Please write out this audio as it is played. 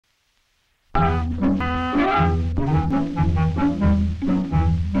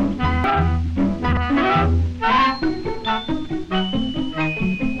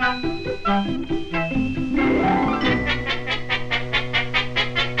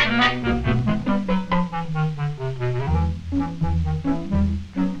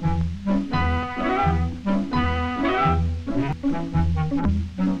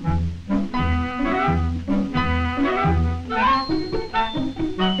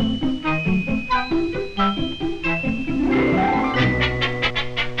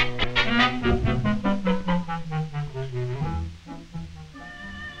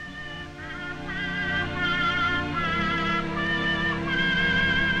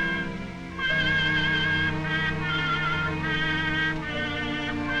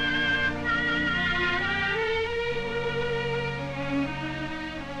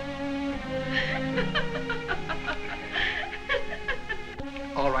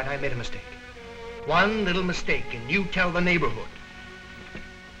right, I made a mistake. One little mistake, and you tell the neighborhood.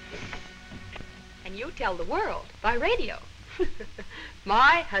 And you tell the world by radio.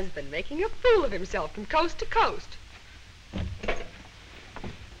 My husband making a fool of himself from coast to coast.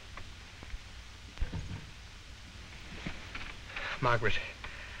 Margaret,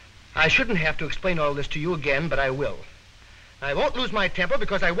 I shouldn't have to explain all this to you again, but I will. I won't lose my temper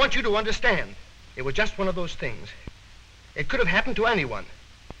because I want you to understand. It was just one of those things. It could have happened to anyone.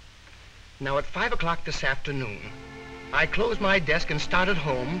 Now, at 5 o'clock this afternoon, I closed my desk and started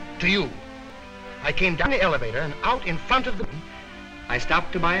home to you. I came down the elevator and out in front of the... I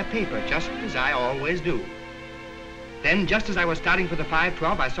stopped to buy a paper, just as I always do. Then, just as I was starting for the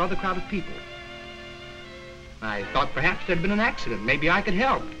 512, I saw the crowd of people. I thought perhaps there'd been an accident. Maybe I could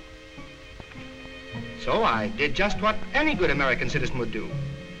help. So I did just what any good American citizen would do.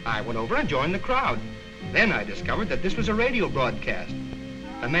 I went over and joined the crowd. Then I discovered that this was a radio broadcast,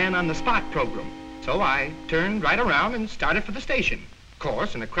 a man-on-the-spot program. So I turned right around and started for the station. Of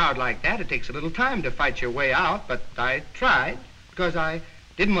course, in a crowd like that, it takes a little time to fight your way out, but I tried because I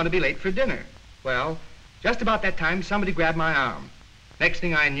didn't want to be late for dinner. Well, just about that time, somebody grabbed my arm. Next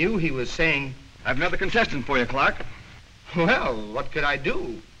thing I knew, he was saying, "I've another contestant for you, Clark." Well, what could I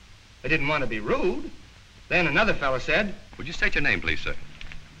do? I didn't want to be rude. Then another fellow said, "Would you state your name, please, sir?"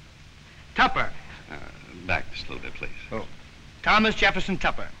 "Tupper." Back just a little bit, please. Oh, Thomas Jefferson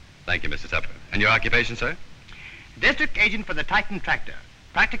Tupper. Thank you, Mr. Tupper. And your occupation, sir? District agent for the Titan Tractor.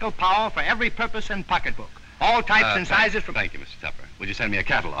 Practical power for every purpose and pocketbook. All types and sizes from... Thank you, Mr. Tupper. Would you send me a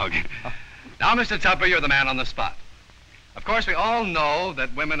catalog? Now, Mr. Tupper, you're the man on the spot. Of course, we all know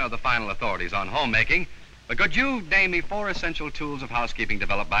that women are the final authorities on homemaking, but could you name me 4 essential tools of housekeeping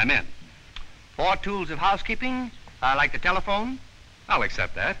developed by men? 4 tools of housekeeping? Like the telephone? I'll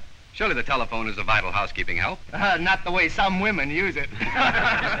accept that. Surely the telephone is a vital housekeeping help. Not the way some women use it.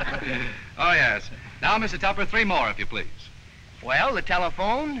 Oh, yes. Now, Mr. Tupper, 3 more, if you please. Well, the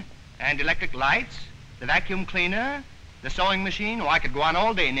telephone and electric lights, the vacuum cleaner, the sewing machine. Oh, I could go on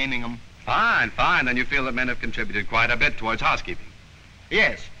all day naming them. Fine, fine. Then you feel that men have contributed quite a bit towards housekeeping.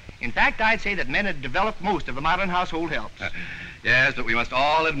 Yes. In fact, I'd say that men have developed most of the modern household helps. Yes, but we must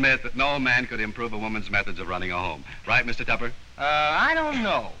all admit that no man could improve a woman's methods of running a home. Right, Mr. Tupper? I don't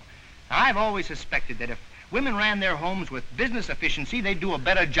know. I've always suspected that if women ran their homes with business efficiency, they'd do a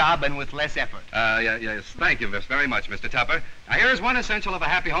better job and with less effort. Yes. Thank you very much, Mr. Tupper. Now, here's one essential of a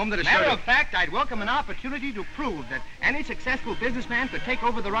happy home that is sure Matter to... of fact, I'd welcome an opportunity to prove that any successful businessman could take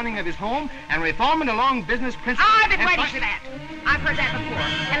over the running of his home and reform it along business principles. I've been waiting for that. I've heard that before.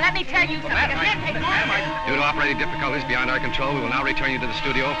 And let me tell you something. Due to operating difficulties beyond our control, we will now return you to the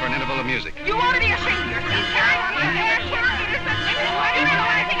studio for an interval of music. You ought to be ashamed of yourself.